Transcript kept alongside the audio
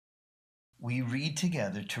We read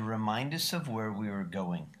together to remind us of where we are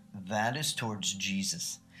going. That is towards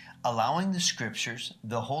Jesus, allowing the Scriptures,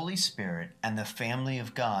 the Holy Spirit, and the family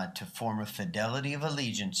of God to form a fidelity of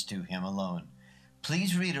allegiance to Him alone.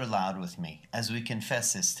 Please read aloud with me as we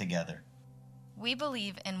confess this together. We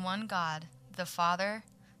believe in one God, the Father,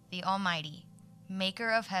 the Almighty, maker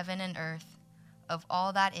of heaven and earth, of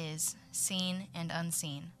all that is, seen and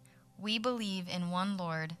unseen. We believe in one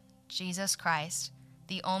Lord, Jesus Christ,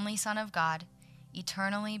 the only Son of God,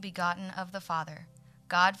 eternally begotten of the Father,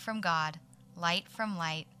 God from God, light from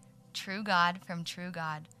light, true God from true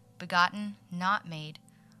God, begotten, not made,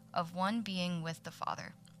 of one being with the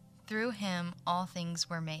Father. Through him all things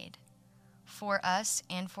were made. For us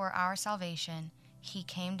and for our salvation, he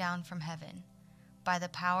came down from heaven. By the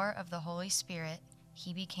power of the Holy Spirit,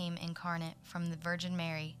 he became incarnate from the Virgin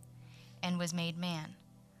Mary and was made man.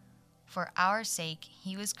 For our sake,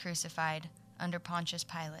 he was crucified under Pontius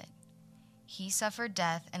Pilate. He suffered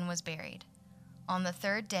death and was buried. On the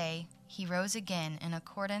third day, he rose again in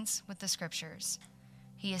accordance with the Scriptures.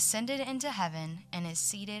 He ascended into heaven and is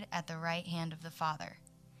seated at the right hand of the Father.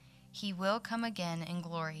 He will come again in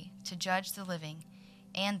glory to judge the living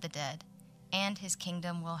and the dead, and his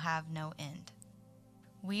kingdom will have no end.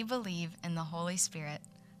 We believe in the Holy Spirit,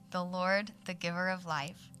 the Lord, the giver of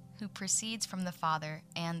life, who proceeds from the Father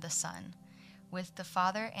and the Son. With the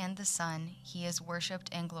Father and the Son, he is worshipped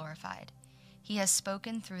and glorified. He has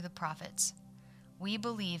spoken through the prophets. We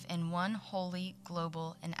believe in one holy,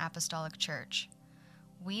 global, and apostolic church.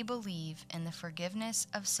 We believe in the forgiveness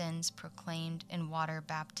of sins proclaimed in water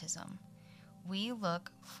baptism. We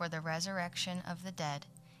look for the resurrection of the dead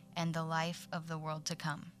and the life of the world to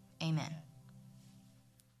come. Amen.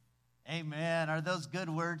 Amen. Are those good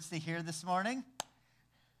words to hear this morning?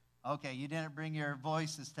 Okay, you didn't bring your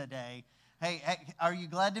voices today. Hey, are you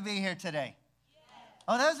glad to be here today? Yes.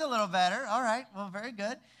 Oh, that was a little better. All right. Well, very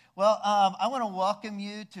good. Well, I want to welcome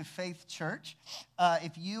you to Faith Church.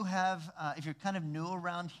 If you're kind of new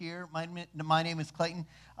around here, my name is Clayton.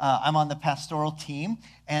 I'm on the pastoral team.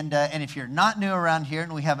 And if you're not new around here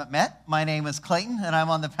and we haven't met, my name is Clayton, and I'm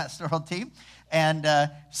on the pastoral team. And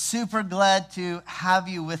super glad to have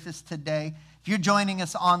you with us today. If you're joining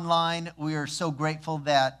us online, we are so grateful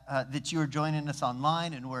that you are joining us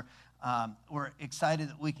online, and we're excited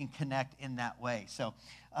that we can connect in that way. So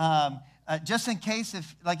just in case,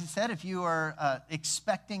 like I said, if you are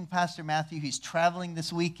expecting Pastor Matthew, he's traveling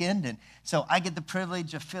this weekend, and so I get the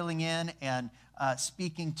privilege of filling in and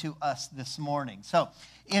speaking to us this morning. So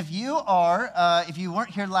if you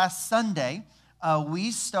weren't here last Sunday,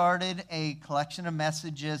 we started a collection of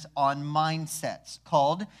messages on mindsets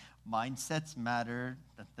called Mindsets Matter.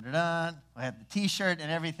 Da-da-da-da. We have the T-shirt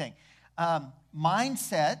and everything.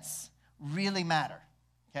 Mindsets really matter,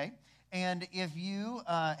 okay? And if you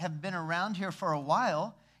have been around here for a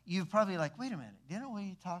while, you've probably like, wait a minute, didn't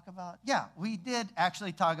we talk about? Yeah, we did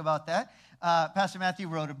actually talk about that. Pastor Matthew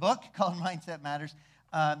wrote a book called Mindset Matters.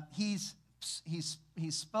 He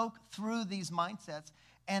spoke through these mindsets,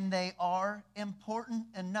 and they are important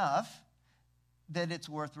enough that it's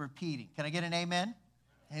worth repeating. Can I get an amen?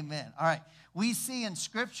 Amen. All right. We see in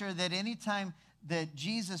Scripture that anytime that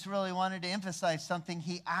Jesus really wanted to emphasize something,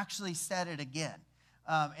 he actually said it again.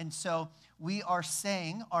 And so we are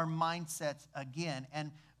saying our mindsets again.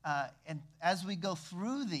 And as we go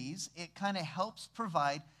through these, it kind of helps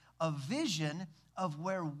provide a vision of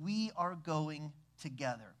where we are going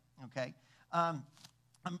together, okay?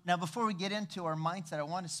 Now, before we get into our mindset, I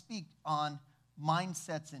want to speak on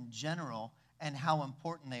mindsets in general and how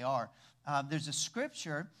important they are. There's a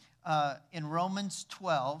scripture in Romans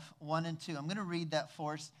 12, 1 and 2. I'm going to read that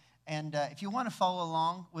for us. And if you want to follow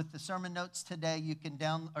along with the sermon notes today, you can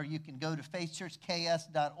go to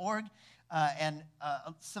faithchurchks.org, and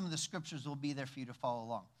some of the scriptures will be there for you to follow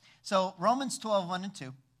along. So Romans 12, 1 and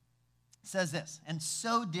 2 says this, "And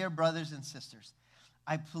so, dear brothers and sisters,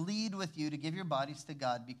 I plead with you to give your bodies to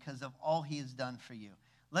God because of all he has done for you.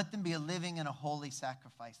 Let them be a living and a holy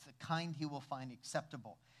sacrifice, the kind he will find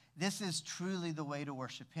acceptable. This is truly the way to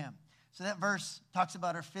worship him." So that verse talks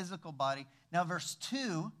about our physical body. Now verse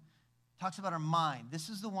 2 talks about our mind. This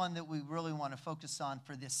is the one that we really want to focus on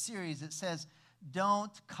for this series. It says,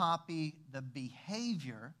 don't copy the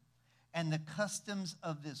behavior and the customs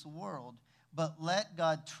of this world, but let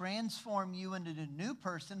God transform you into a new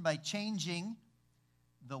person by changing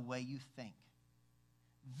the way you think.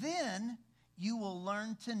 Then you will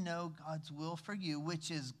learn to know God's will for you,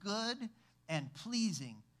 which is good and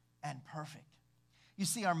pleasing and perfect. You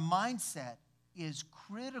see, our mindset is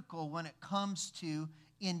critical when it comes to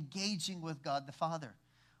engaging with God the Father.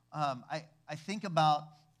 I think about,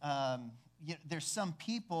 there's some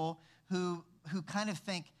people who kind of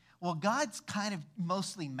think, well, God's kind of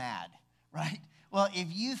mostly mad, right? Well, if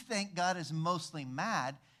you think God is mostly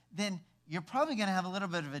mad, then you're probably going to have a little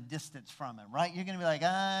bit of a distance from him, right? You're going to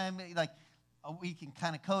be like, we can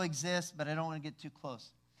kind of coexist, but I don't want to get too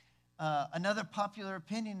close. Another popular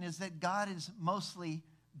opinion is that God is mostly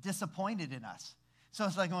disappointed in us. So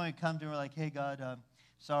it's like when we come to him, we're like, hey, God,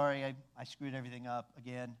 sorry, I screwed everything up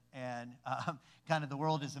again, and kind of the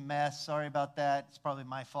world is a mess. Sorry about that. It's probably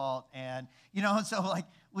my fault. And, so like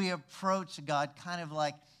we approach God kind of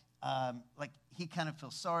like he kind of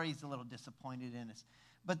feels sorry. He's a little disappointed in us.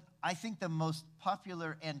 But I think the most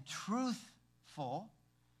popular and truthful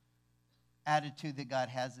attitude that God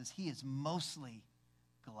has is he is mostly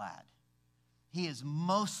glad. He is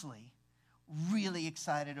mostly really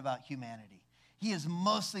excited about humanity. He is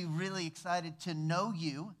mostly really excited to know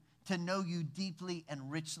you deeply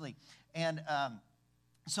and richly. And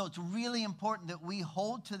so it's really important that we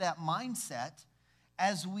hold to that mindset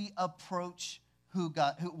as we approach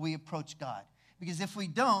we approach God. Because if we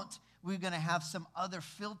don't, we're going to have some other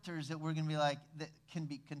filters that we're going to be like, that can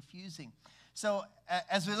be confusing. So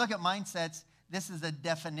as we look at mindsets, this is a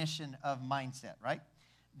definition of mindset, right?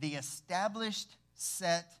 The established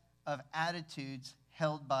set of attitudes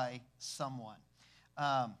held by someone.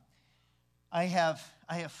 I have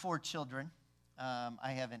 4 children.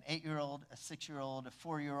 I have an 8-year-old, a 6-year-old, a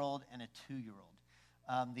 4-year-old, and a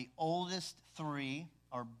 2-year-old. The oldest 3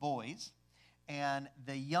 are boys, and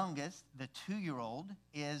the youngest, the 2-year-old,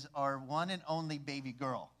 is our one and only baby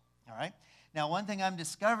girl. All right. Now, one thing I'm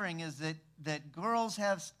discovering is that girls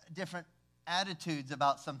have different attitudes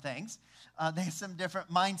about some things. They have some different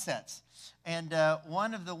mindsets. And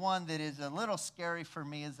one that is a little scary for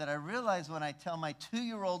me is that I realize when I tell my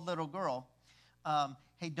 2-year-old little girl,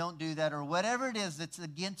 hey, don't do that, or whatever it is that's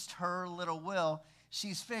against her little will,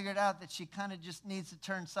 she's figured out that she kind of just needs to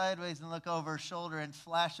turn sideways and look over her shoulder and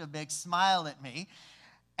flash a big smile at me,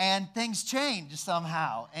 and things change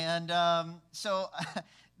somehow. And so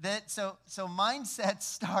mindsets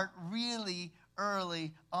start really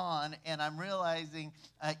early on, and I'm realizing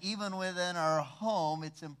even within our home,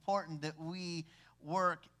 it's important that we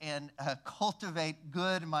work and cultivate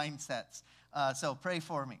good mindsets. So pray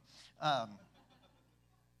for me.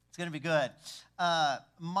 It's going to be good.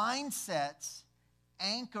 Mindsets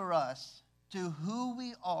anchor us to who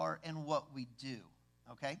we are and what we do,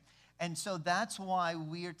 okay? And so that's why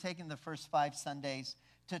we are taking the first 5 Sundays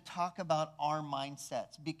to talk about our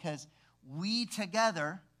mindsets, because we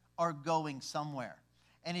together are going somewhere.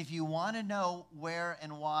 And if you want to know where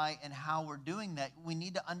and why and how we're doing that, we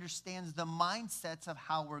need to understand the mindsets of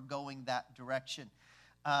how we're going that direction.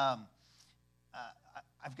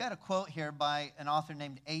 I've got a quote here by an author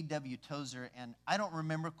named A.W. Tozer, and I don't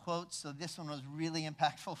remember quotes, so this one was really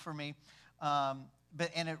impactful for me. And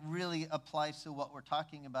it really applies to what we're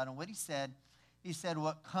talking about. And what he said,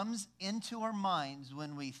 what comes into our minds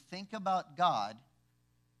when we think about God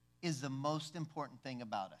is the most important thing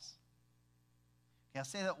about us. Okay, I'll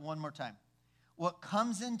say that one more time. What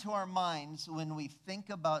comes into our minds when we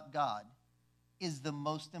think about God is the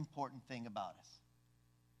most important thing about us.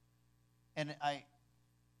 And I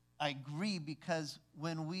agree, because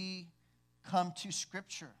when we come to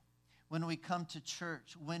Scripture, when we come to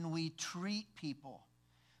church, when we treat people,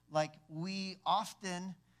 like we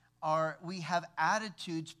often we have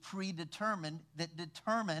attitudes predetermined that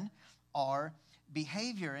determine our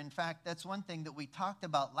behavior. In fact, that's one thing that we talked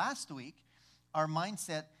about last week. Our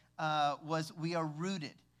mindset was we are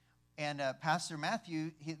rooted. And Pastor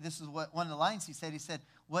Matthew, this is what one of the lines he said. He said,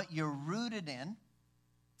 what you're rooted in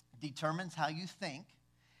determines how you think.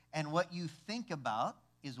 And what you think about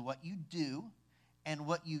is what you do, and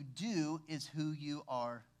what you do is who you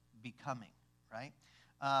are becoming, right?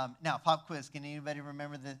 Now, pop quiz. Can anybody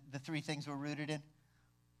remember the 3 things we're rooted in?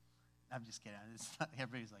 I'm just kidding.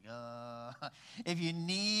 Everybody's like, If you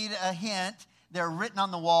need a hint, they're written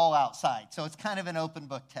on the wall outside. So it's kind of an open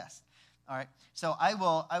book test. All right. So I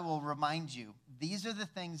will remind you. These are the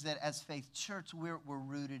things that as Faith Church we're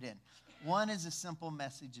rooted in. 1 is a simple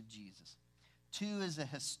message of Jesus. 2 is a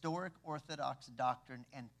historic Orthodox doctrine,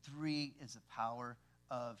 and 3 is the power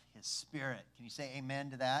of his Spirit. Can you say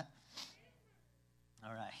amen to that?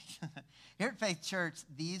 All right. Here at Faith Church,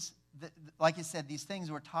 like I said, these things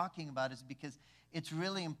we're talking about is because it's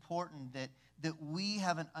really important that we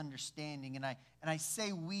have an understanding. And I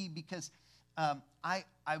say we because I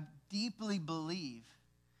deeply believe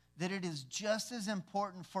that it is just as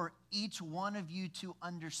important for each one of you to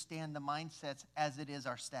understand the mindsets as it is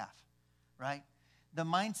our staff. Right? The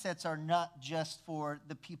mindsets are not just for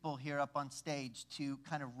the people here up on stage to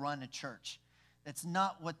kind of run a church. That's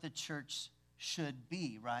not what the church should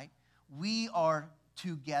be, right? we are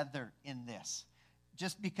together in this.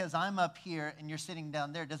 Just because I'm up here and you're sitting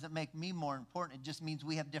down there doesn't make me more important. It just means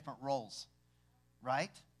we have different roles,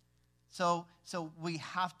 right? So we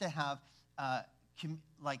have to have, our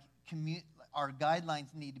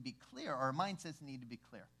guidelines need to be clear. Our mindsets need to be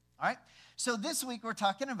clear, all right? So this week we're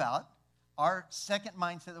talking about, our second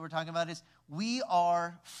mindset that we're talking about is we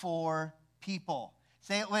are for people.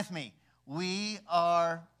 Say it with me. We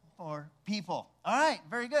are for people. All right,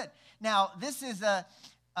 very good. Now, this is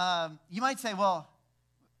you might say, well,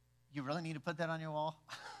 you really need to put that on your wall?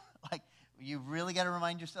 Like, you really got to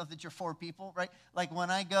remind yourself that you're for people, right? Like, when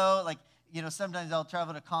I go, sometimes I'll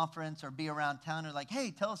travel to a conference or be around town and like,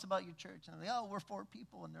 hey, tell us about your church. And I'm like, oh, we're for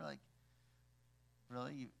people. And they're like,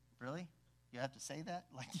 really? Really? You have to say that?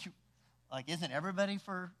 Isn't everybody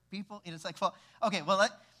for people? And it's like, well, okay,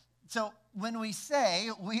 so when we say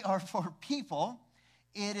we are for people,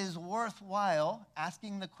 it is worthwhile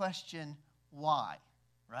asking the question, why,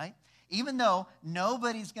 right? Even though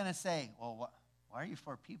nobody's going to say, well, why are you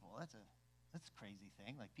for people? That's a crazy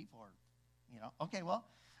thing. Like, people are, okay, well,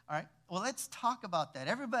 all right. Well, let's talk about that.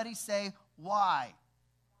 Everybody say, why?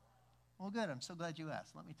 Well, good. I'm so glad you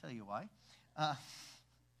asked. Let me tell you why.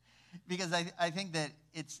 Because I think that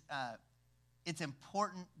it's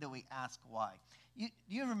important that we ask why. Do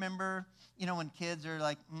you remember, when kids are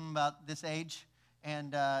like about this age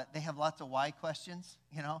and they have lots of why questions,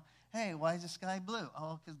 Hey, why is the sky blue?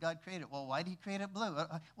 Oh, because God created it. Well, why did he create it blue?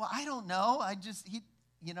 Well, I don't know.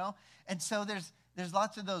 And so there's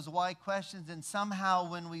lots of those why questions. And somehow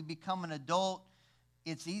when we become an adult,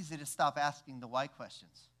 it's easy to stop asking the why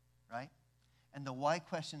questions, right? And the why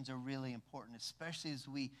questions are really important, especially as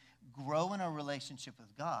we grow in our relationship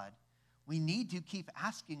with God. We need to keep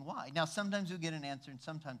asking why. Now, sometimes we get an answer and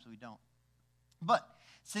sometimes we don't. But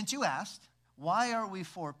since you asked, why are we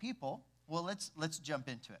for people? Well, let's jump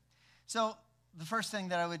into it. So the first thing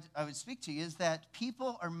that I would speak to you is that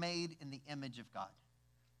people are made in the image of God.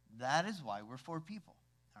 That is why we're for people,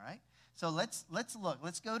 all right? So let's look.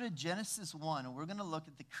 Let's go to Genesis 1, and we're going to look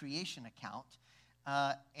at the creation account,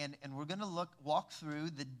 and we're going to walk through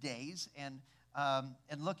the days and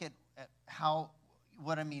look at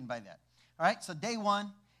what I mean by that. All right, so day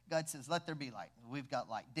 1, God says, let there be light. We've got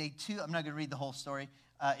light. Day 2, I'm not going to read the whole story.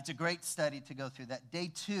 It's a great study to go through that.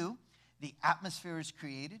 Day 2, the atmosphere is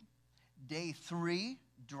created. Day 3,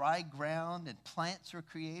 dry ground and plants were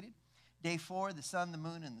created. Day 4, the sun, the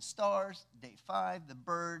moon, and the stars. Day 5, the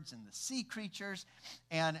birds and the sea creatures.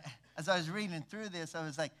 And as I was reading through this, I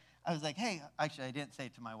was like, hey, actually, I didn't say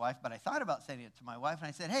it to my wife, but I thought about saying it to my wife. And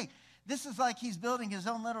I said, hey, this is like he's building his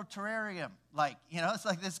own little terrarium. It's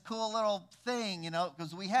like this cool little thing,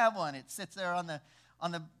 because we have one. It sits there on the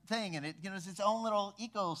thing, and it's its own little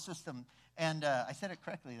ecosystem. And I said it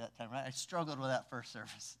correctly that time, right? I struggled with that first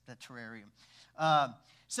service, the terrarium.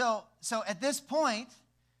 So at this point,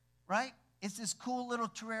 right, it's this cool little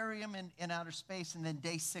terrarium in outer space, and then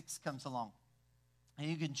day 6 comes along. And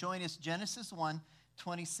you can join us, Genesis 1,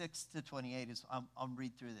 26 to 28. I'll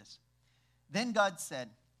read through this. Then God said,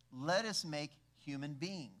 let us make human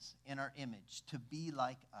beings in our image to be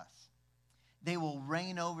like us. They will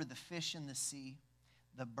reign over the fish in the sea,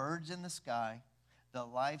 the birds in the sky, the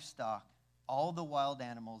livestock, all the wild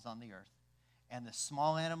animals on the earth, and the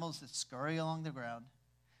small animals that scurry along the ground.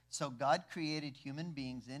 So God created human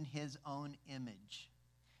beings in his own image.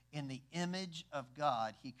 In the image of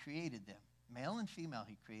God, he created them. Male and female,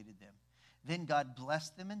 he created them. Then God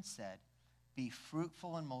blessed them and said, be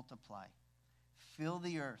fruitful and multiply. Fill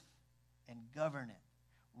the earth and govern it.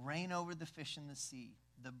 Reign over the fish in the sea,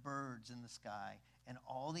 the birds in the sky, and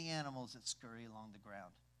all the animals that scurry along the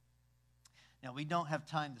ground. Now, we don't have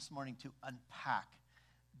time this morning to unpack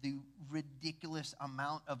the ridiculous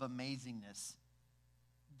amount of amazingness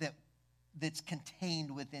that's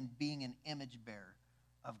contained within being an image bearer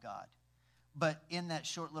of God. But in that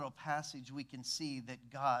short little passage, we can see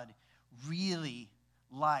that God really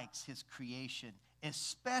likes his creation,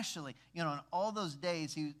 especially, in all those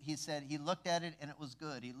days, he said he looked at it and it was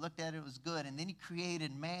good. He looked at it, it was good. And then he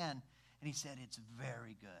created man, and he said it's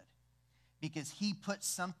very good. Because he put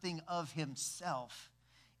something of himself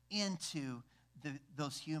into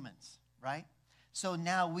those humans, right? So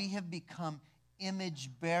now we have become image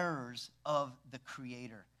bearers of the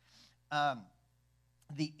Creator.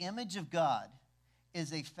 The image of God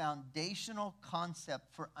is a foundational concept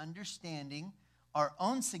for understanding our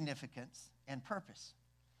own significance and purpose.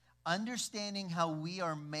 Understanding how we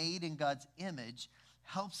are made in God's image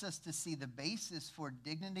helps us to see the basis for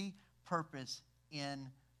dignity, purpose in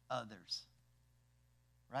others.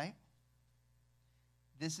 Right?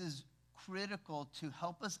 This is critical to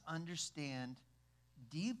help us understand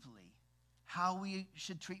deeply how we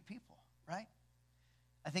should treat people, right?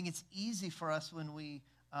 I think it's easy for us when we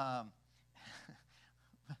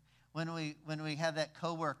when we have that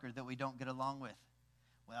coworker that we don't get along with.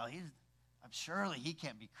 Well, surely he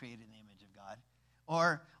can't be created in the image of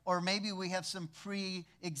God. Or maybe we have some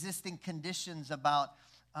pre-existing conditions about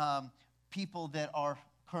people that are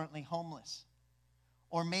currently homeless.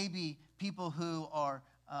 Or maybe people who are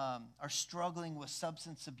struggling with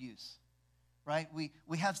substance abuse, right?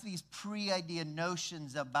 We have these pre-idea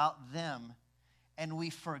notions about them, and we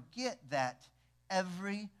forget that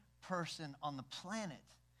every person on the planet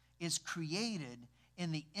is created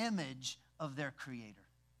in the image of their Creator.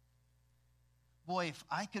 Boy, if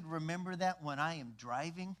I could remember that when I am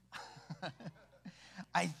driving,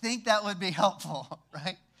 I think that would be helpful,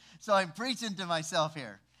 right? So I'm preaching to myself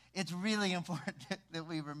here. It's really important that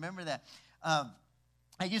we remember that.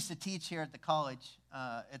 I used to teach here at the college,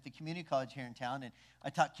 at the community college here in town, and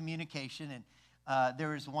I taught communication, and there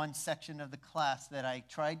was one section of the class that I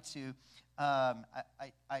tried to,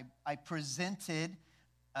 I presented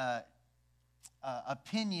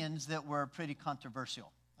opinions that were pretty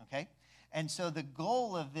controversial, okay? And so the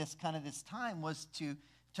goal of this time was to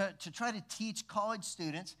try to teach college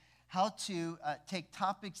students how to take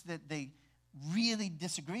topics that they really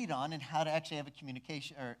disagreed on and how to actually have a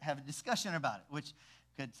communication or have a discussion about it, which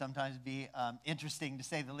could sometimes be interesting to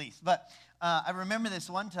say the least. But I remember this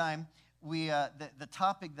one time, the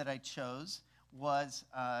topic that I chose was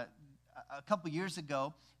a couple years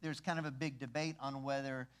ago, there was kind of a big debate on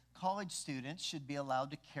whether college students should be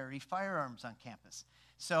allowed to carry firearms on campus.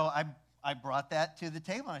 So I brought that to the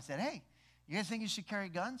table and I said, hey, you guys think you should carry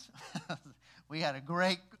guns? We had a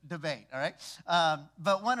great debate, all right?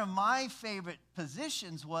 But one of my favorite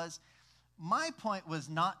positions was, my point was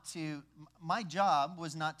my job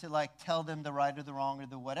was not to like tell them the right or the wrong or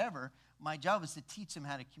the whatever. My job was to teach them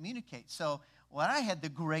how to communicate. So what I had the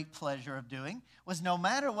great pleasure of doing was no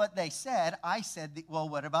matter what they said, I said, well,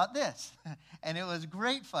 what about this? And it was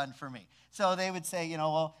great fun for me. So they would say,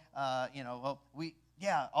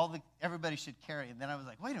 everybody should carry. And then I was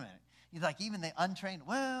like, wait a minute. He's like, even the untrained,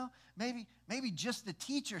 well, maybe just the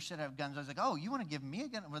teacher should have guns. I was like, oh, you want to give me a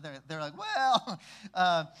gun? Well, they're like, well.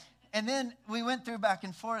 And then we went through back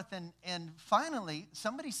and forth, and finally,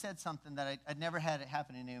 somebody said something that I'd never had it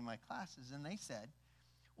happen in any of my classes, and they said,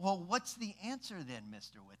 well, what's the answer then,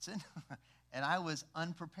 Mr. Whitson? And I was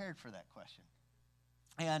unprepared for that question.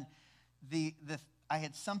 And I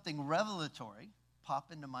had something revelatory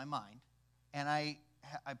pop into my mind, and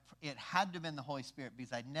it had to have been the Holy Spirit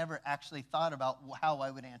because I'd never actually thought about how I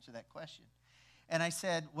would answer that question. And I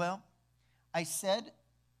said,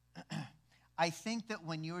 I think that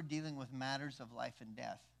when you're dealing with matters of life and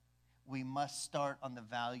death, we must start on the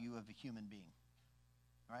value of a human being,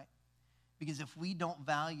 right? Because if we don't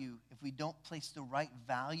place the right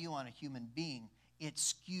value on a human being, it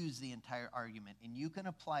skews the entire argument. And you can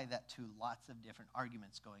apply that to lots of different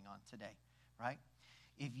arguments going on today, right?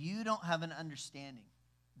 If you don't have an understanding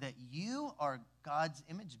that you are God's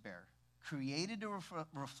image bearer, created to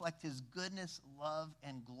reflect his goodness, love,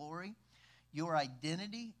 and glory, your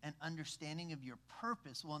identity and understanding of your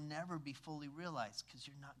purpose will never be fully realized because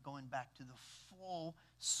you're not going back to the full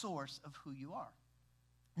source of who you are.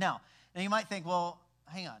 Now you might think, well,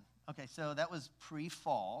 hang on. Okay, so that was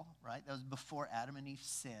pre-fall, right? That was before Adam and Eve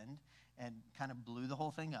sinned and kind of blew the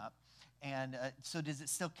whole thing up. And so does it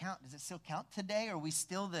still count? Does it still count today? Or are we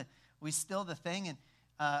still the thing? And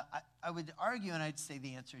I would argue, and I'd say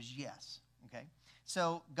the answer is yes. Okay,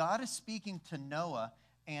 so God is speaking to Noah,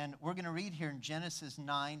 and we're going to read here in Genesis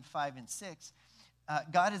 9, 5, and 6.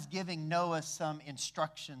 God is giving Noah some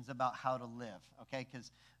instructions about how to live. Okay,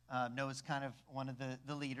 because Noah's kind of one of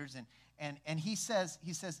the leaders, and he says,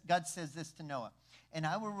 God says this to Noah, and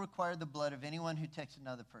I will require the blood of anyone who takes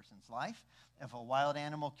another person's life. If a wild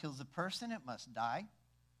animal kills a person, it must die.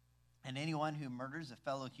 And anyone who murders a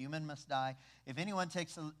fellow human must die. If anyone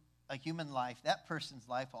takes a human life, that person's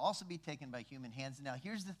life will also be taken by human hands. Now,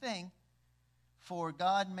 here's the thing. For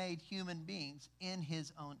God made human beings in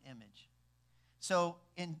his own image. So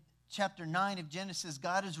in chapter 9 of Genesis,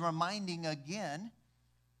 God is reminding again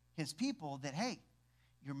his people that, hey,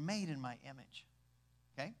 you're made in my image.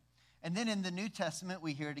 Okay? And then in the New Testament,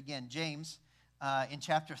 we hear it again. James, in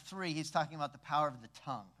chapter 3, he's talking about the power of the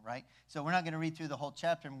tongue, right? So we're not going to read through the whole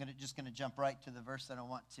chapter. I'm just going to jump right to the verse that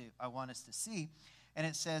I want us to see. And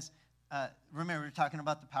it says, remember, we're talking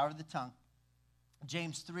about the power of the tongue.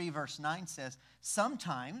 James 3, verse 9 says,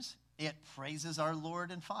 sometimes it praises our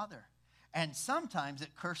Lord and Father, and sometimes it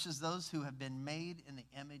curses those who have been made in the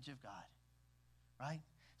image of God, right?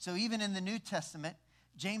 So even in the New Testament,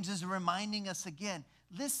 James is reminding us again,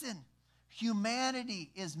 listen, Humanity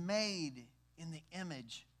is made in the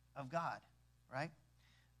image of God, right?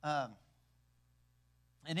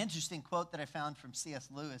 An interesting quote that I found from C.S.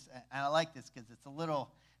 Lewis, and I like this because it's a little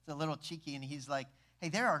cheeky, and he's like,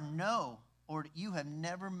 hey, you have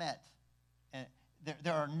never met,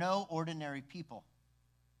 there are no ordinary people.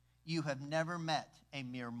 You have never met a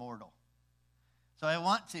mere mortal. So I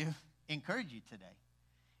want to encourage you today.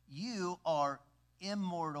 You are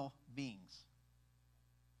immortal beings.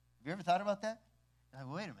 Have you ever thought about that? Like,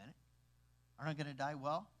 wait a minute. Aren't I going to die?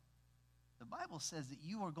 Well, the Bible says that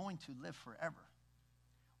you are going to live forever.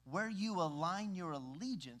 Where you align your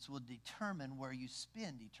allegiance will determine where you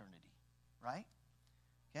spend eternity, right?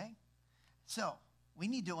 Okay? So, we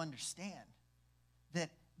need to understand that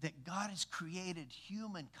God has created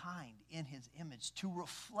humankind in his image to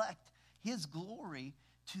reflect his glory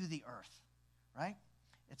to the earth, right?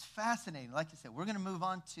 It's fascinating. Like I said, we're going to move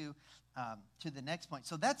on to the next point.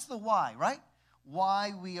 So that's the why, right?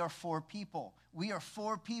 Why we are for people. We are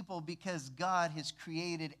for people because God has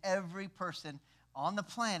created every person on the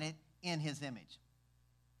planet in his image.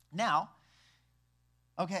 Now,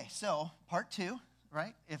 okay, so part 2,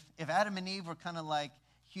 right? If Adam and Eve were kind of like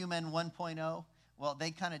human 1.0, well,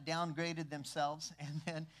 they kind of downgraded themselves,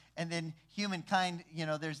 and then humankind,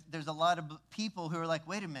 there's a lot of people who are like,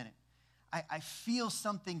 wait a minute, I feel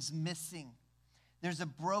something's missing. There's a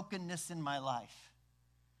brokenness in my life.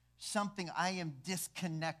 I am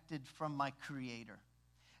disconnected from my Creator.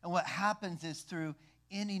 And what happens is through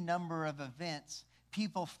any number of events,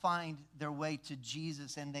 people find their way to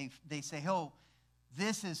Jesus, and they say, oh,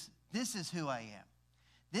 this is who I am.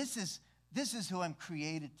 This is who I'm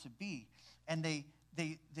created to be. And they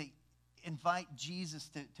invite Jesus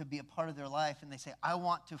to be a part of their life, and they say, I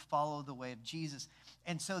want to follow the way of Jesus.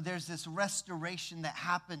 And so there's this restoration that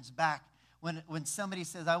happens back when somebody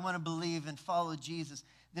says, I want to believe and follow Jesus.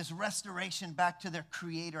 This restoration back to their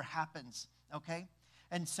Creator happens, okay?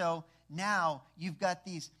 And so now you've got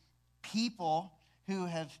these people who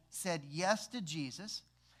have said yes to Jesus.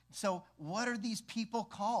 So what are these people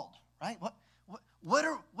called, right? What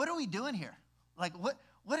are we doing here? Like,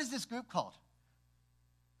 what is this group called?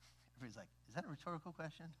 Everybody's like, is that a rhetorical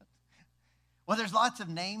question? Well, there's lots of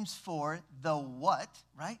names for the what,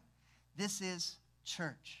 right? This is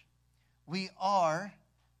church. We are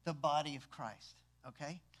the body of Christ,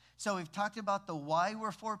 okay? So we've talked about the why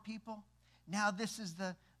we're for people. Now this is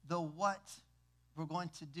the what we're going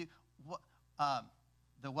to do.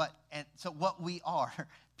 The what, and so what we are.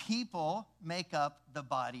 People make up the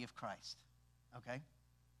body of Christ, okay?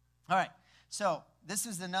 All right, so this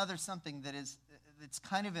is another something it's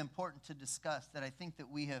kind of important to discuss that I think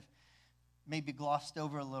that we have maybe glossed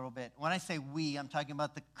over a little bit. When I say we, I'm talking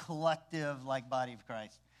about the collective, body of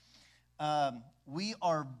Christ. We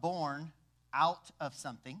are born out of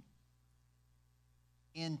something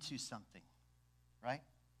into something, right?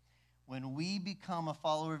 When we become a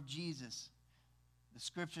follower of Jesus, the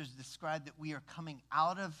scriptures describe that we are coming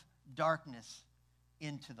out of darkness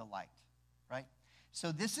into the light, right?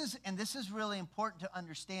 So this is really important to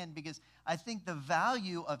understand, because I think the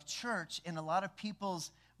value of church in a lot of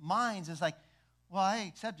people's minds is like, well, I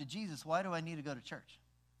accepted Jesus. Why do I need to go to church,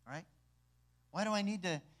 right? Why do I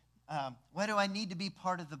need to be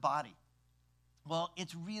part of the body? Well,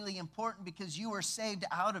 it's really important because you were saved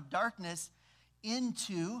out of darkness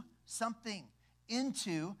into something,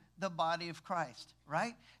 into the body of Christ,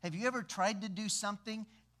 right? Have you ever tried to do something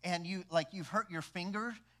and you've hurt your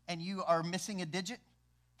finger and you are missing a digit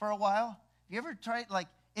for a while? Have you ever tried,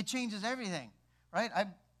 it changes everything, right?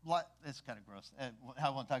 It's kind of gross. I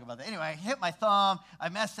won't talk about that. Anyway, I hit my thumb. I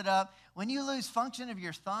messed it up. When you lose function of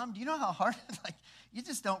your thumb, do you know how hard? You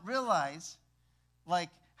just don't realize,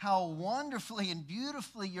 how wonderfully and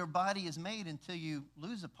beautifully your body is made until you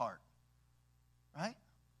lose a part, right?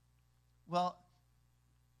 Well,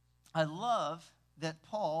 I love that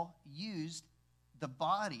Paul used the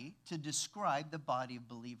body to describe the body of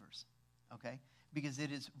believers, okay? Because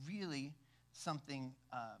it is really something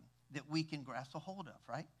that we can grasp a hold of,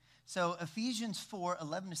 right? So Ephesians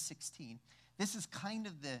 4:11-16, this is kind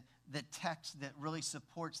of the text that really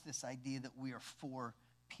supports this idea that we are for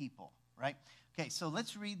people, right? Okay, so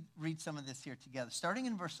let's read some of this here together. Starting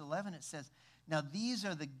in verse 11, it says, now these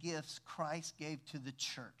are the gifts Christ gave to the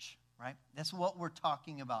church, right? That's what we're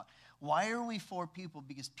talking about. Why are we for people?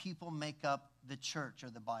 Because people make up the church or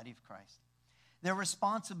the body of Christ. Their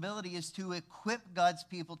responsibility is to equip God's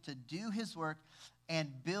people to do his work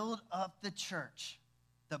and build up the church,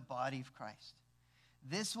 the body of Christ.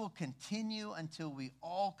 This will continue until we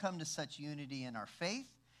all come to such unity in our faith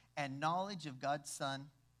and knowledge of God's Son,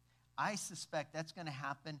 I suspect that's going to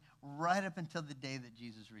happen right up until the day that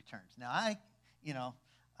Jesus returns. Now,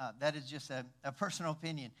 that is just a personal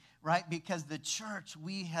opinion, right? Because the church,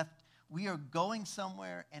 we are going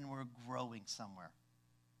somewhere and we're growing somewhere.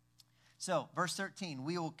 So, verse 13,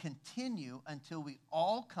 we will continue until we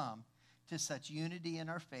all come to such unity in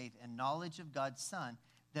our faith and knowledge of God's Son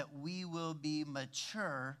that we will be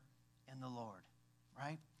mature in the Lord,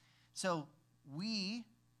 right? So, we,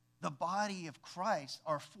 the body of Christ,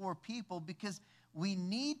 are for people because we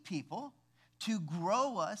need people to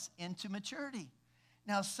grow us into maturity.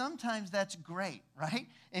 Now, sometimes that's great, right?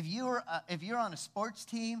 If you're on a sports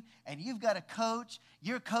team and you've got a coach,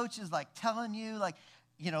 your coach is like telling you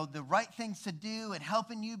the right things to do and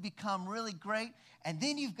helping you become really great. And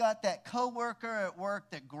then you've got that coworker at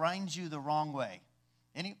work that grinds you the wrong way.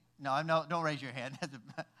 Don't raise your hand.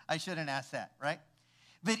 I shouldn't ask that, right?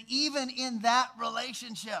 But even in that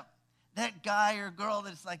relationship, that guy or girl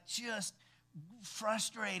that's like just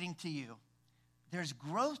frustrating to you, there's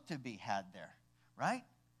growth to be had there, right?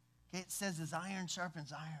 Okay, it says as iron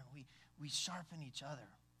sharpens iron, we sharpen each other.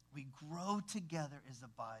 We grow together as the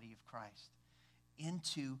body of Christ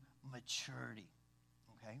into maturity,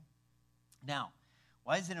 okay? Now,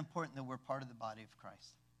 why is it important that we're part of the body of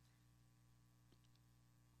Christ?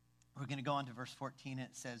 We're going to go on to verse 14, and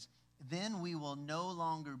it says, then we will no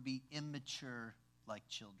longer be immature like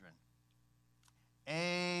children.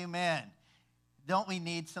 Amen. Don't we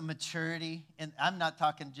need some maturity? And I'm not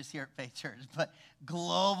talking just here at Faith Church, but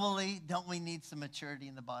globally, don't we need some maturity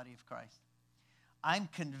in the body of Christ? I'm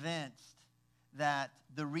convinced that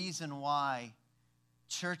the reason why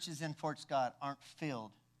churches in Fort Scott aren't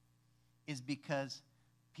filled is because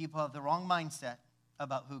people have the wrong mindset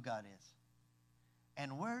about who God is.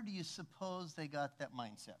 And where do you suppose they got that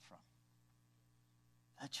mindset from?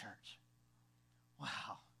 The church.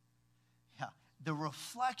 Wow. Yeah. The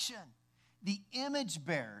reflection, the image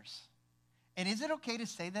bearers. And is it okay to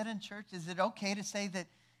say that in church? Is it okay to say that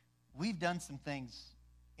we've done some things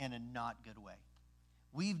in a not good way?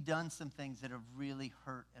 We've done some things that have really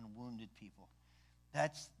hurt and wounded people.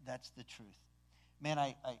 That's the truth. Man,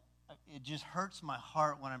 it just hurts my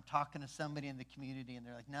heart when I'm talking to somebody in the community and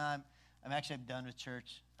they're like, no, I'm done with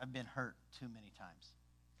church. I've been hurt too many times.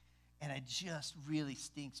 And it just really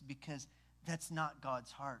stinks because that's not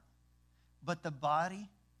God's heart. But the body,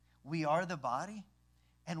 we are the body,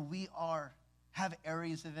 and we have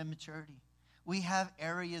areas of immaturity. We have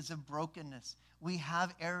areas of brokenness. We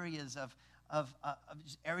have areas in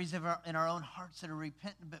our own hearts that are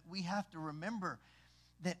repentant. But we have to remember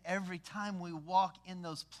that every time we walk in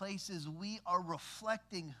those places, we are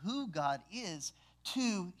reflecting who God is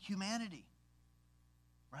to humanity,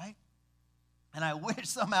 right? And I wish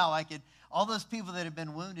somehow all those people that have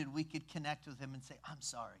been wounded, we could connect with them and say, I'm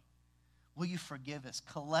sorry. Will you forgive us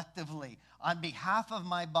collectively on behalf of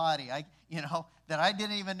my body, that I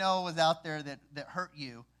didn't even know was out there that hurt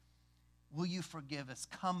you? Will you forgive us?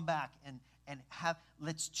 Come back and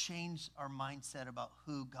let's change our mindset about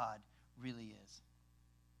who God really is.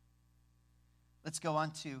 Let's go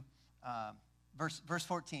on to verse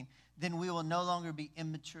 14. Then we will no longer be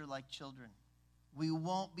immature like children. We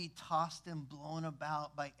won't be tossed and blown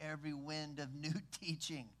about by every wind of new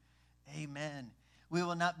teaching. Amen. We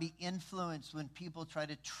will not be influenced when people try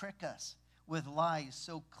to trick us with lies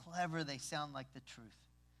so clever they sound like the truth.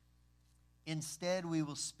 Instead, we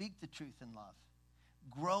will speak the truth in love,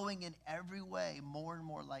 growing in every way more and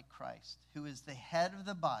more like Christ, who is the head of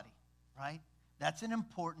the body, right? That's an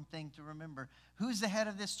important thing to remember. Who's the head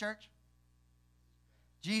of this church?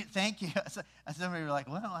 Thank you. Somebody were like,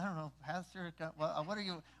 well, I don't know, Pastor, what are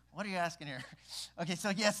you asking here? Okay,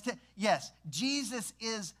 so yes, Jesus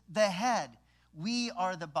is the head. We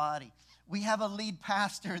are the body. We have a lead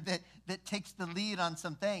pastor that takes the lead on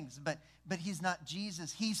some things, but he's not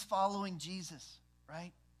Jesus. He's following Jesus,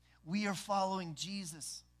 right? We are following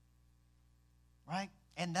Jesus, right?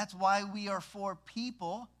 And that's why we are for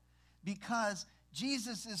people, because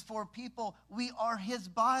Jesus is for people. We are his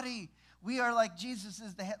body. We are like Jesus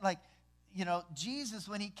is the head. Jesus,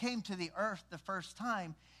 when he came to the earth the first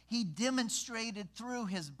time, he demonstrated through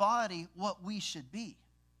his body what we should be.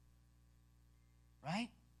 Right?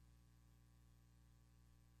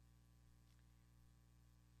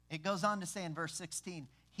 It goes on to say in verse 16,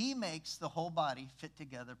 he makes the whole body fit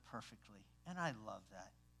together perfectly. And I love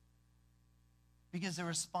that. Because the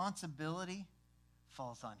responsibility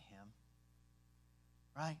falls on him.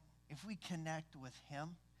 Right? If we connect with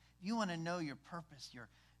him, you want to know your purpose, your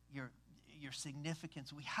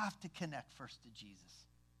significance, we have to connect first to Jesus.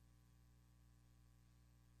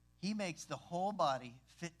 He makes the whole body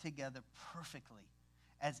fit together perfectly.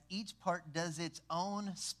 as each part does its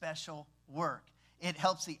own special work. It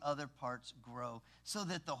helps the other parts grow so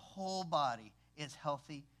that the whole body is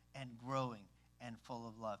healthy and growing and full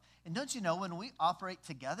of love. And don't you know, when we operate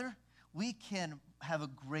together, we can have a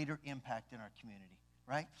greater impact in our community,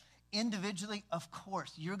 right? Individually, of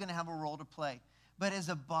course, you're going to have a role to play. But as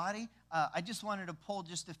a body, I just wanted to pull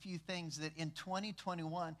just a few things that in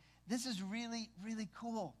 2021, this is really, really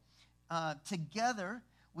cool. Together,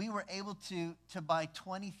 we were able to buy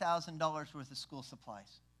 $20,000 worth of school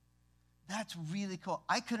supplies. That's really cool.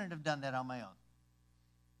 I couldn't have done that on my own.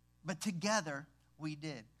 But together, we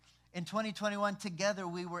did. In 2021, together,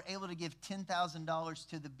 we were able to give $10,000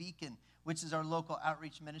 to the Beacon, which is our local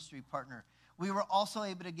outreach ministry partner. We were also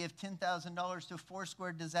able to give $10,000 to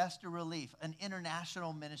Foursquare Disaster Relief, an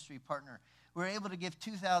international ministry partner. We were able to give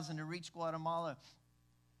 $2,000 to Reach Guatemala,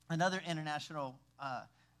 another international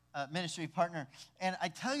ministry partner. And I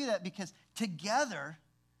tell you that because together,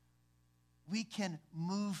 we can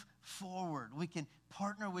move forward. We can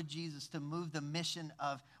partner with Jesus to move the mission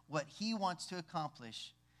of what he wants to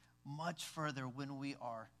accomplish much further when we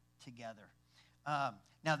are together.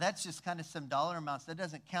 Now, that's just kind of some dollar amounts. That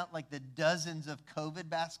doesn't count like the dozens of COVID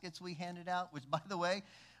baskets we handed out, which, by the way,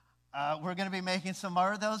 we're going to be making some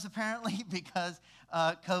more of those, apparently, because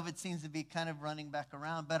COVID seems to be kind of running back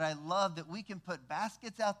around. But I love that we can put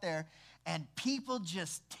baskets out there, and people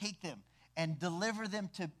just take them and deliver them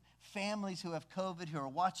to families who have COVID, who are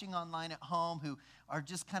watching online at home, who are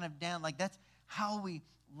just kind of down. Like, that's how we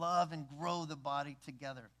love and grow the body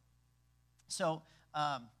together. So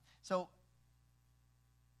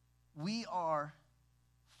we are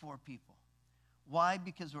for people. Why?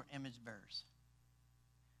 Because we're image bearers.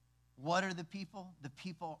 What are the people? The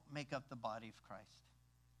people make up the body of Christ.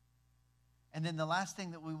 And then the last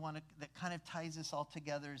thing that we want to, that kind of ties this all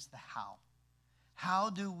together is the how. How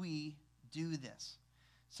do we do this?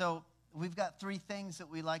 So we've got three things that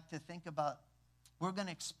we like to think about. We're going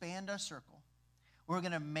to expand our circle. We're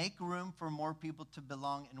going to make room for more people to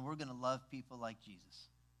belong, and we're going to love people like Jesus,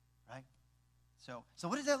 right? So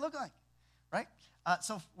what does that look like, right?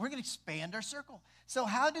 So we're going to expand our circle. So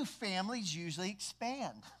how do families usually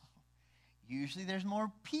expand? Usually there's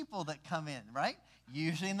more people that come in, right?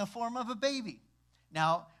 Usually in the form of a baby.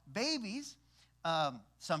 Now, babies,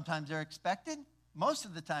 sometimes they're expected. Most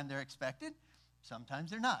of the time they're expected. Sometimes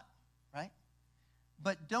they're not, right?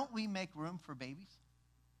 But don't we make room for babies?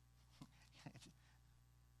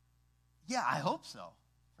 Yeah, I hope so,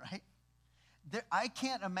 right? I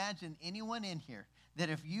can't imagine anyone in here that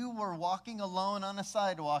if you were walking alone on a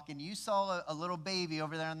sidewalk and you saw a little baby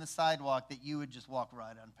over there on the sidewalk, that you would just walk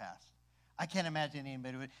right on past. I can't imagine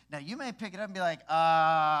anybody would. Now, you may pick it up and be like,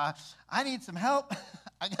 I need some help.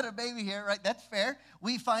 I got a baby here, right? That's fair.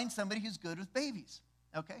 We find somebody who's good with babies,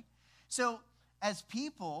 okay? So as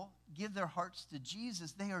people give their hearts to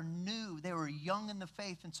Jesus, they are new. They were young in the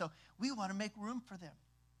faith, and so we want to make room for them.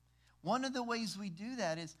 One of the ways we do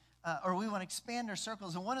that is, or we want to expand our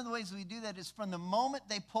circles, and one of the ways we do that is from the moment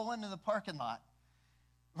they pull into the parking lot,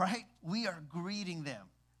 right? We are greeting them.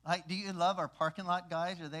 Like, do you love our parking lot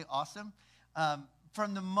guys? Are they awesome?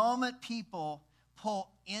 From the moment people pull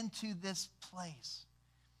into this place,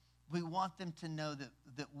 we want them to know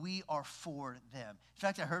that we are for them. In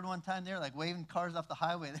fact, I heard one time they're like waving cars off the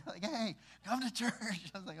highway. They're like, hey, come to church.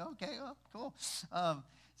 I was like, okay, well, cool.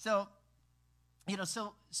 So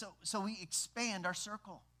we expand our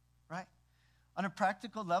circle, right? On a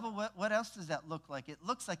practical level, what else does that look like? It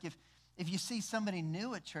looks like if you see somebody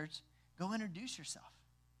new at church, go introduce yourself,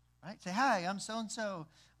 right? Say, hi, I'm so-and-so.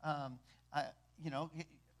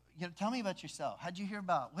 Tell me about yourself. How'd you hear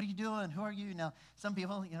about? What are you doing? Who are you? Now, some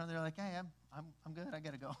people, they're like, hey, I'm good. I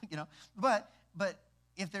got to go, But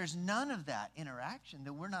if there's none of that interaction,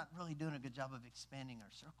 then we're not really doing a good job of expanding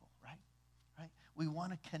our circle, right? We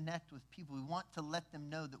want to connect with people. We want to let them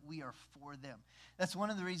know that we are for them. That's one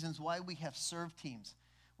of the reasons why we have serve teams.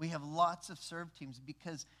 We have lots of serve teams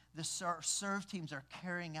because the serve teams are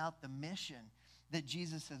carrying out the mission that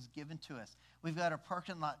Jesus has given to us. We've got our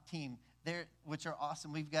parking lot team there, which are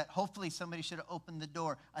awesome. We've got, hopefully somebody should have opened the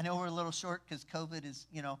door. I know we're a little short because COVID is,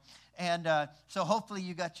 and so hopefully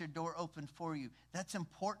you got your door open for you. That's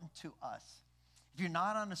important to us. If you're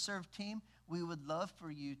not on a serve team, we would love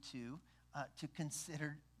for you to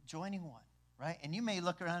consider joining one, right? And you may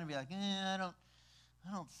look around and be like, I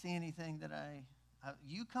don't see anything that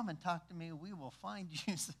you come and talk to me, we will find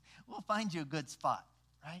you, we'll find you a good spot,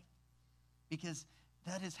 right? Because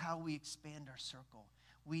that is how we expand our circle.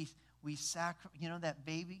 We that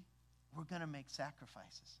baby, we're going to make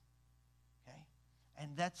sacrifices, okay?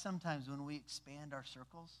 And that's sometimes when we expand our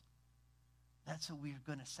circles, That's what we're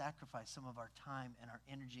going to sacrifice some of our time and our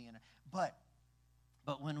energy. But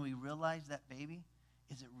when we realize that baby,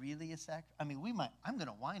 is it really a sacrifice? I mean, I'm going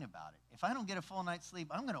to whine about it. If I don't get a full night's sleep,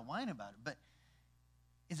 I'm going to whine about it. But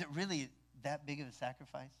is it really that big of a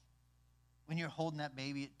sacrifice? When you're holding that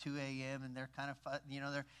baby at 2 a.m. and they're kind of,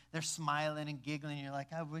 they're smiling and giggling, and you're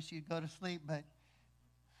like, I wish you'd go to sleep, but,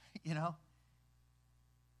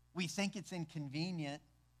 we think it's inconvenient,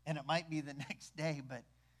 and it might be the next day, but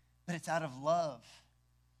it's out of love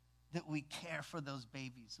that we care for those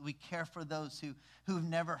babies. We care for those who've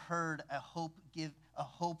never heard a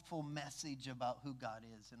hopeful message about who God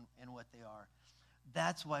is and what they are.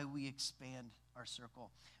 That's why we expand our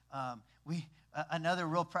circle. Another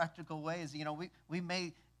real practical way is,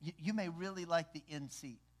 you may really like the end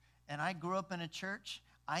seat. And I grew up in a church.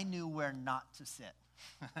 I knew where not to sit.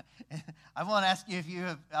 I won't ask you if you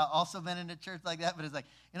have also been in a church like that, but it's like,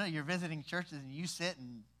 you're visiting churches and you sit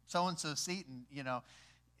in so-and-so seat and,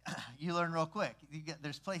 you learn real quick.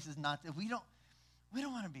 There's places not to. We don't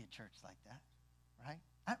want to be a church like that,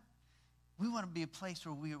 right? We want to be a place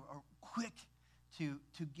where we are quick to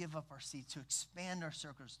give up our seats, to expand our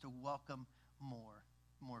circles, to welcome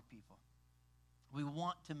more people. We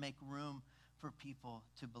want to make room for people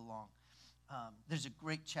to belong. There's a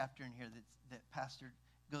great chapter in here that Pastor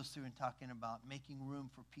goes through and talking about making room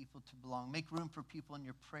for people to belong. Make room for people in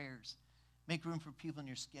your prayers. Make room for people in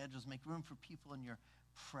your schedules. Make room for people in your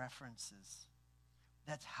preferences.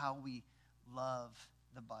 That's how we love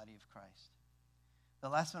the body of Christ. The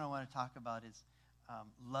last one I want to talk about is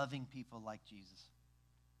loving people like Jesus.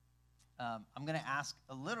 I'm going to ask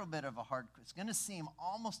a little bit of a hard question. It's going to seem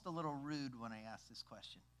almost a little rude when I ask this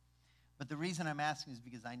question. But the reason I'm asking is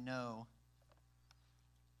because I know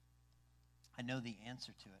the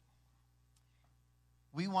answer to it.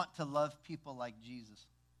 We want to love people like Jesus.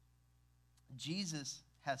 Jesus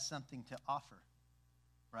has something to offer,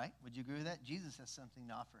 right? Would you agree with that? Jesus has something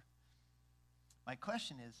to offer. My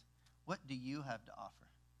question is, what do you have to offer?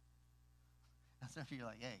 Now, some of you are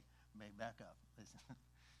like, hey, back up. Listen.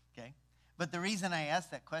 Okay? But the reason I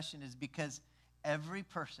ask that question is because every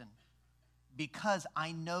person, because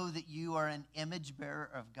I know that you are an image bearer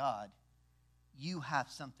of God, you have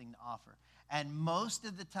something to offer. And most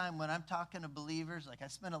of the time when I'm talking to believers, like I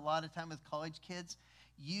spend a lot of time with college kids,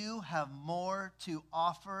 you have more to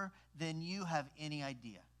offer than you have any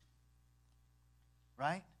idea.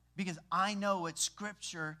 Right? Because I know what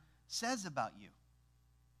Scripture says about you.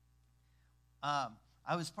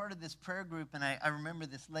 I was part of this prayer group, and I remember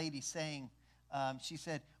this lady saying, she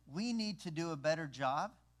said, we need to do a better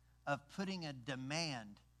job of putting a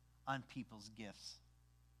demand on people's gifts.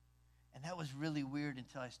 And that was really weird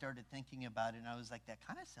until I started thinking about it, and I was like, that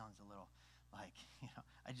kind of sounds a little like,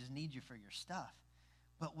 I just need you for your stuff.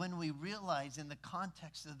 But when we realize in the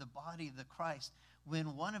context of the body of the Christ,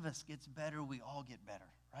 when one of us gets better, we all get better,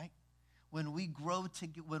 right? When we grow,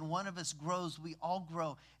 when one of us grows, we all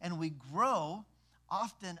grow. And we grow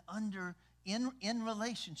often in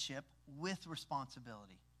relationship with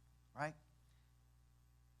responsibility, right?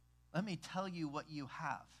 Let me tell you what you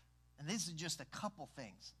have. And this is just a couple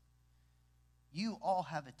things. You all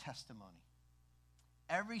have a testimony.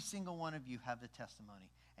 Every single one of you have a testimony.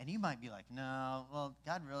 And you might be like, no, well,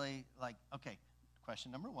 God really, okay,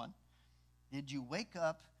 question number one. Did you wake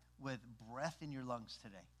up with breath in your lungs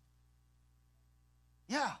today?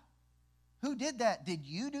 Yeah. Who did that? Did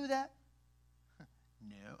you do that?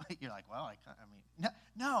 No. You're like, well,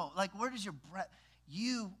 no. Like, where does your breath?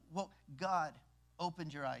 God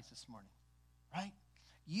opened your eyes this morning, right?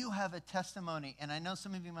 You have a testimony, and I know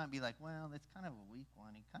some of you might be like, well, that's kind of a weak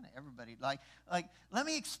one, and kind of everybody, let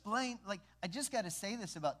me explain, I just got to say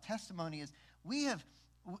this about testimony is,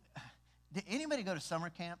 did anybody go to summer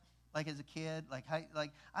camp, as a kid?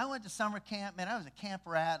 I went to summer camp, man, I was a camp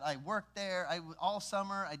rat, I worked there, all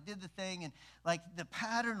summer, I did the thing, and, the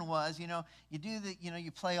pattern was, you do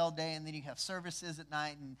you play all day, and then you have services at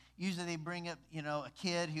night, and usually they bring up, a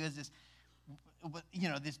kid who has this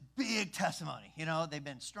big testimony. They've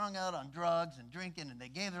been strung out on drugs and drinking, and they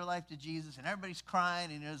gave their life to Jesus, and everybody's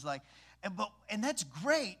crying, and it was and that's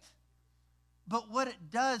great. But what it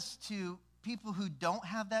does to people who don't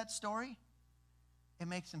have that story, it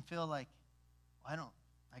makes them feel like, I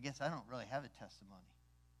guess I don't really have a testimony.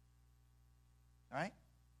 All right?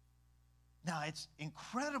 Now, it's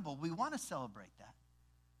incredible. We want to celebrate that.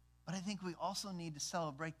 But I think we also need to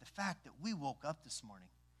celebrate the fact that we woke up this morning,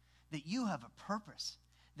 that you have a purpose,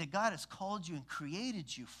 that God has called you and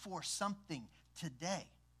created you for something today,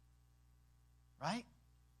 right?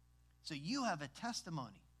 So you have a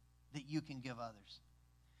testimony that you can give others.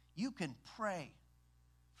 You can pray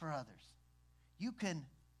for others. You can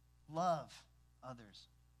love others.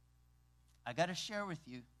 I got to share with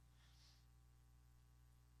you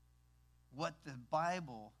what the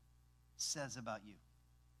Bible says about you.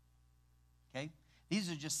 Okay? These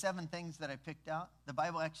are just 7 things that I picked out. The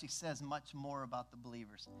Bible actually says much more about the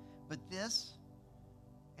believers. But this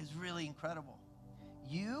is really incredible.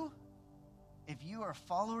 You, if you are a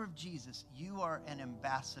follower of Jesus, you are an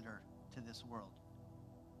ambassador to this world.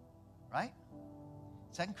 Right?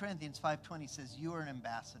 2 Corinthians 5:20 says you are an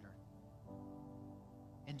ambassador.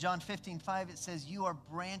 In John 15:5 it says you are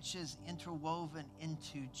branches interwoven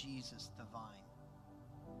into Jesus the vine.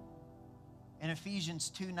 In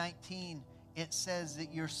Ephesians 2:19 it says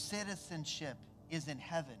that your citizenship is in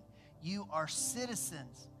heaven. You are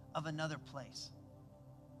citizens of another place,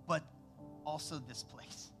 but also this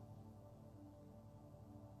place.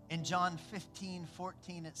 In John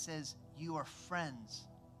 15:14 it says you are friends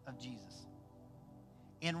of Jesus.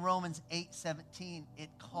 In Romans 8:17 it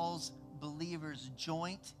calls believers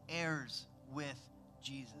joint heirs with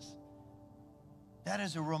Jesus. That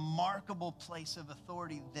is a remarkable place of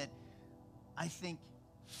authority that I think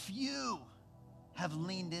few have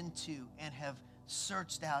leaned into and have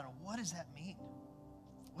searched out. What does that mean?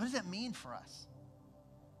 What does that mean for us?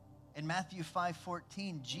 In Matthew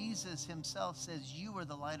 5:14, Jesus himself says, you are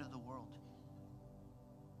the light of the world.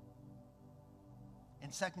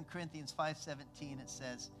 In 2 Corinthians 5:17, it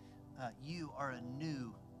says, you are a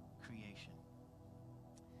new creation.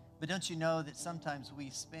 But don't you know that sometimes we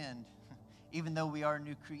spend, even though we are a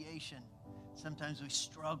new creation, sometimes we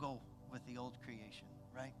struggle with the old creation,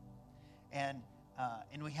 right? And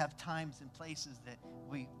we have times and places that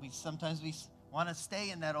we sometimes want to stay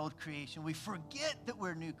in that old creation. We forget that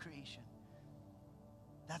we're a new creation.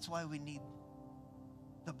 That's why we need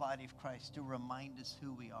the body of Christ to remind us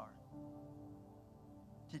who we are,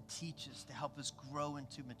 to teach us, to help us grow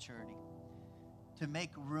into maturity, to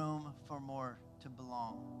make room for more to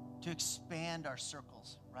belong, to expand our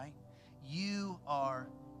circles, right? You are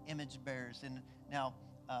image bearers. And now,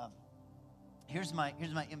 here's my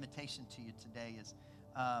invitation to you today is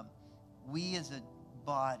we as a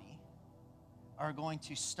body are going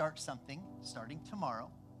to start something starting tomorrow.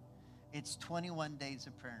 It's 21 days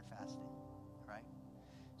of prayer and fasting, right?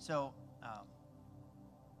 So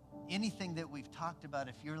anything that we've talked about,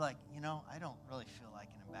 if you're like, I don't really feel like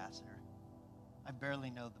an ambassador. I barely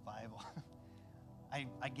know the Bible.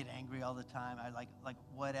 I get angry all the time. I like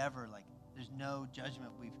whatever. Like there's no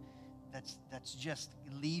judgment. That's just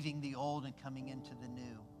leaving the old and coming into the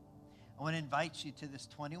new. I want to invite you to this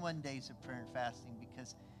 21 days of prayer and fasting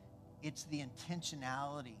because it's the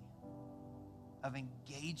intentionality of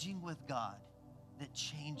engaging with God that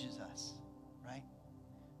changes us, right?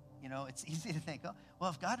 It's easy to think, oh, well,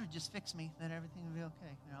 if God would just fix me, then everything would be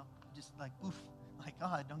okay. Just like, oof, like,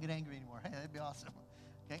 God, don't get angry anymore. Hey, that'd be awesome.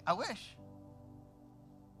 Okay, I wish.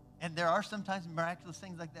 And there are sometimes miraculous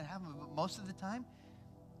things like that happen, but most of the time,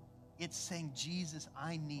 it's saying, Jesus,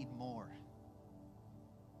 I need more.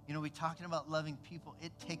 We're talking about loving people.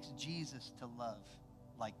 It takes Jesus to love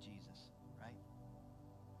like Jesus, right?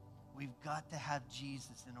 We've got to have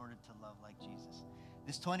Jesus in order to love like Jesus.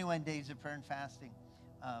 This 21 days of prayer and fasting,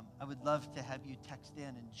 I would love to have you text in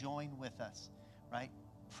and join with us, right?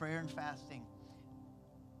 Prayer and fasting.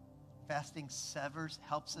 Fasting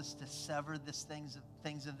helps us to sever these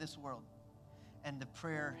things of this world. And the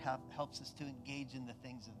prayer helps us to engage in the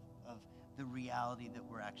things of the reality that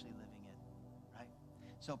we're actually living in, right?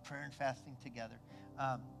 So prayer and fasting together.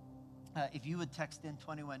 If you would text in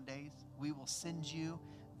 21 days, we will send you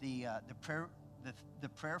the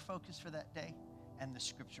prayer focus for that day and the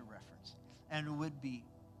scripture reference. And it would be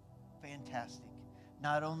fantastic,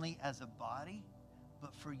 not only as a body,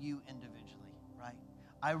 but for you individually, right?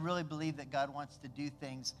 I really believe that God wants to do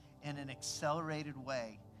things in an accelerated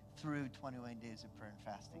way through 21 days of prayer and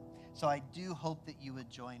fasting. So I do hope that you would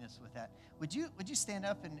join us with that. Would you stand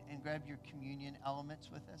up and grab your communion elements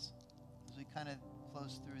with us as we kind of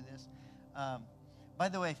close through this? By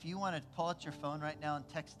the way, if you want to pull out your phone right now and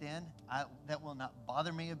text in, that will not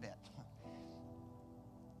bother me a bit.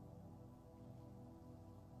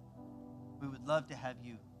 We would love to have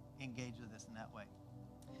you engage with us in that way.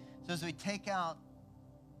 So as we take out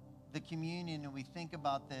the communion and we think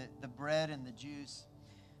about the bread and the juice,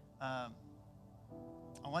 I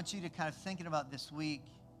want you to kind of thinking about this week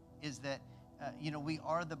is that, we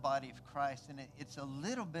are the body of Christ, and it's a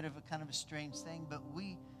little bit of a kind of a strange thing, but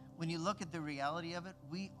when you look at the reality of it,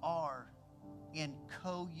 we are in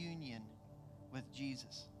co-union with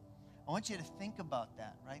Jesus. I want you to think about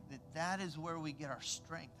that, right? That is where we get our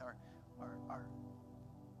strength, our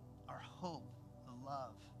hope, the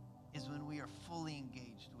love, is when we are fully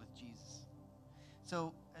engaged with Jesus.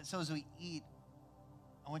 So as we eat,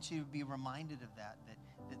 I want you to be reminded of that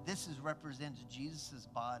this represents Jesus'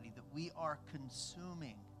 body, that we are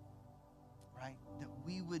consuming, right? That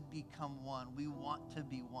we would become one. We want to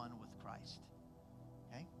be one with Christ,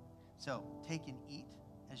 okay? So take and eat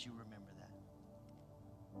as you remember that.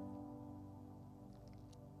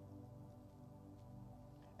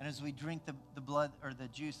 And as we drink the blood, or the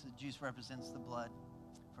juice represents the blood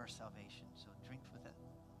for our salvation. So drink with it.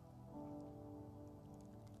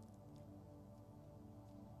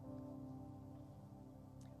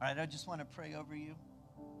 All right, I just want to pray over you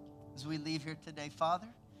as we leave here today. Father,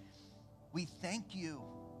 we thank you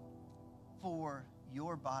for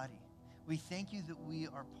your body. We thank you that we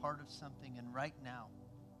are part of something. And right now,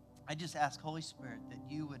 I just ask, Holy Spirit, that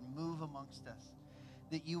you would move amongst us,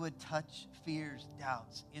 that you would touch fears,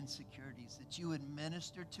 doubts, insecurities, that you would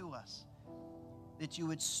minister to us, that you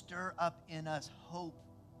would stir up in us hope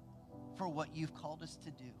for what you've called us to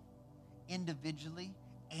do, individually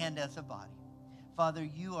and as a body. Father,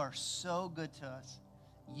 you are so good to us.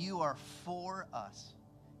 You are for us,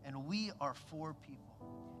 and we are for people.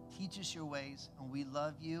 Teach us your ways, and we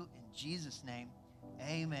love you. In Jesus' name,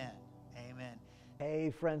 amen. Amen. Hey,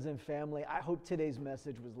 friends and family, I hope today's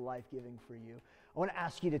message was life-giving for you. I want to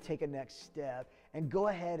ask you to take a next step and go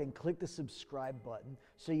ahead and click the subscribe button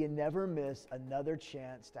so you never miss another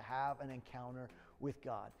chance to have an encounter with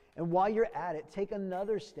God. And while you're at it, take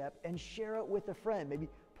another step and share it with a friend. Maybe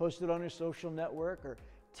post it on your social network or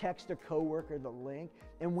text a coworker the link.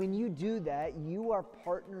 And when you do that, you are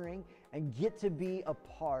partnering and get to be a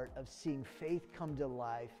part of seeing faith come to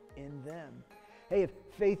life in them. Hey, if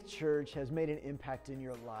Faith Church has made an impact in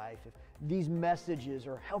your life, if these messages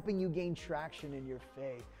are helping you gain traction in your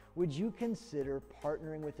faith, would you consider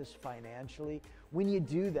partnering with us financially? When you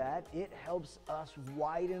do that, it helps us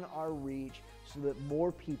widen our reach so that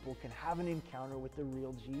more people can have an encounter with the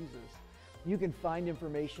real Jesus. You can find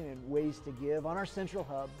information and ways to give on our central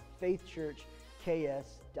hub,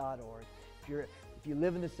 faithchurchks.org. If you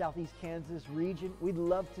live in the Southeast Kansas region, we'd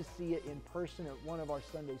love to see you in person at one of our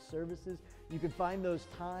Sunday services. You can find those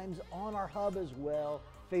times on our hub as well,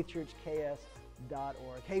 faithchurchks.org.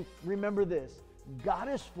 Hey, remember this, God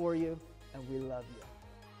is for you, and we love you.